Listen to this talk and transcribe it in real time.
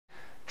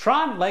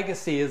Tron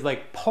Legacy is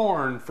like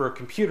porn for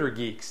computer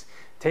geeks.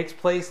 It takes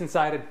place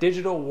inside a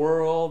digital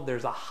world.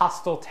 There's a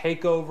hostile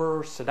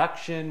takeover,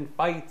 seduction,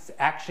 fights,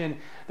 action.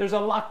 There's a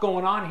lot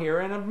going on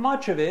here, and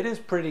much of it is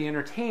pretty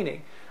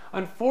entertaining.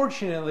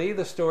 Unfortunately,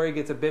 the story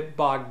gets a bit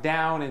bogged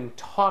down and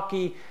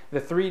talky,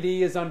 the 3D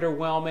is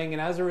underwhelming,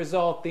 and as a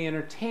result, the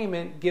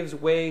entertainment gives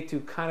way to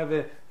kind of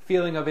a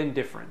feeling of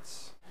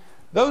indifference.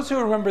 Those who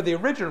remember the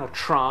original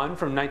Tron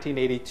from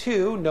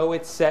 1982 know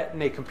it's set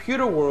in a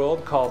computer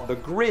world called the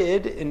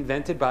Grid,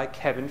 invented by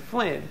Kevin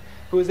Flynn,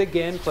 who is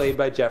again played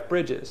by Jeff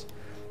Bridges.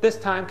 This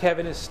time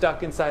Kevin is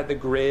stuck inside the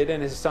Grid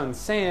and his son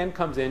Sam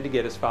comes in to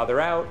get his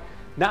father out,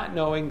 not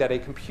knowing that a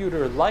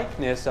computer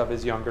likeness of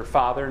his younger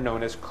father,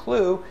 known as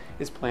Clue,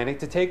 is planning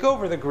to take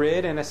over the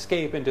Grid and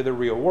escape into the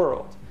real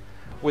world.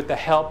 With the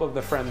help of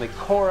the friendly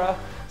Cora,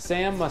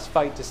 Sam must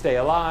fight to stay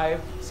alive,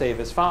 save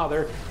his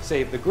father,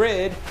 save the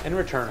Grid, and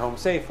return home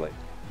safely.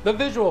 The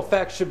visual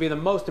effects should be the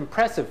most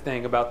impressive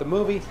thing about the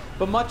movie,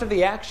 but much of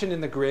the action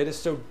in the Grid is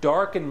so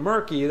dark and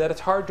murky that it's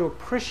hard to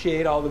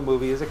appreciate all the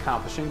movie is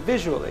accomplishing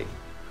visually.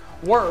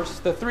 Worse,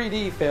 the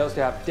 3D fails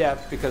to have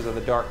depth because of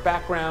the dark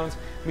backgrounds,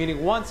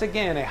 meaning once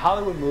again a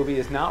Hollywood movie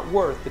is not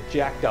worth the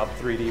jacked up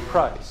 3D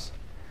price.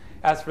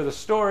 As for the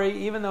story,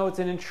 even though it's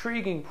an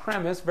intriguing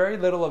premise, very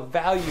little of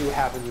value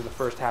happens in the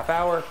first half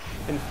hour,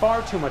 and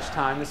far too much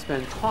time is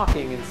spent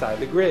talking inside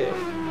the Grid.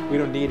 We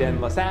don't need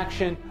endless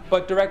action,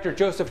 but director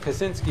Joseph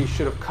Kosinski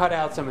should have cut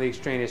out some of the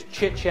extraneous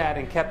chit-chat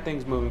and kept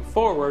things moving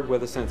forward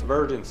with a sense of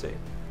urgency.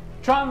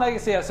 Tron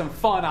Legacy has some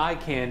fun eye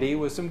candy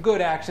with some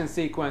good action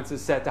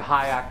sequences set to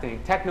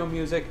high-octane techno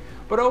music,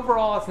 but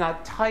overall it's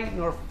not tight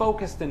nor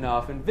focused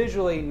enough and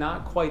visually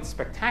not quite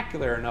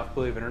spectacular enough,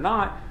 believe it or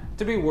not,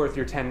 to be worth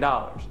your $10.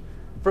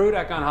 For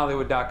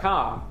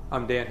HudekOnHollywood.com,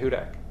 I'm Dan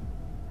Hudek.